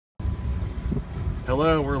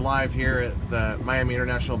Hello, we're live here at the Miami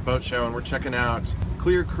International Boat Show and we're checking out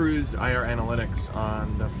ClearCruise IR analytics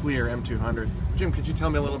on the FLIR M200. Jim, could you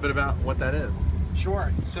tell me a little bit about what that is?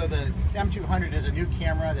 Sure. So the M200 is a new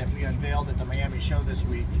camera that we unveiled at the Miami show this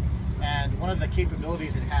week. And one of the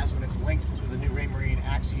capabilities it has when it's linked to the new Raymarine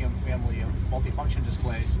Axiom family of multifunction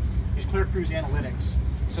displays is ClearCruise analytics.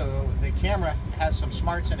 So the camera has some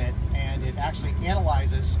smarts in it and it actually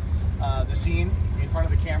analyzes the scene in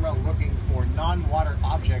front of the camera looking for non-water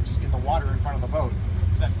objects in the water in front of the boat.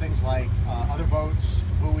 So that's things like other boats,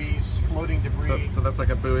 buoys, floating debris. So that's like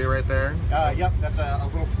a buoy right there? Yep, that's a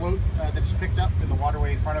little float that's picked up in the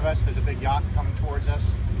waterway in front of us. There's a big yacht coming towards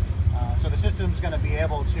us. So the system's going to be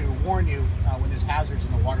able to warn you when there's hazards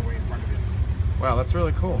in the waterway in front of you. Wow, that's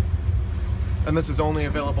really cool. And this is only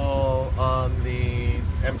available on the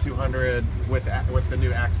M200 with the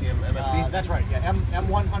new Axiom MFD? That's right, yeah,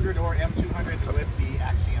 M100 or M200 with the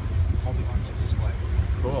Axiom multifunction display.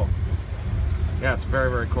 Cool. Yeah, it's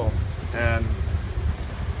very, very cool. And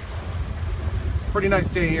pretty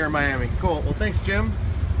nice day here in Miami. Cool. Well, thanks, Jim.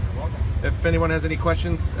 You're welcome. If anyone has any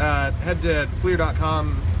questions, head to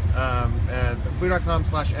FLIR.com and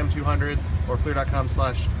FLIR.com/M200 or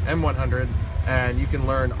FLIR.com/M100, and you can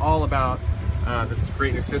learn all about this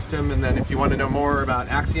great new system. And then if you want to know more about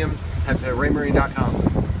Axiom, head to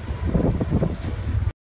Raymarine.com.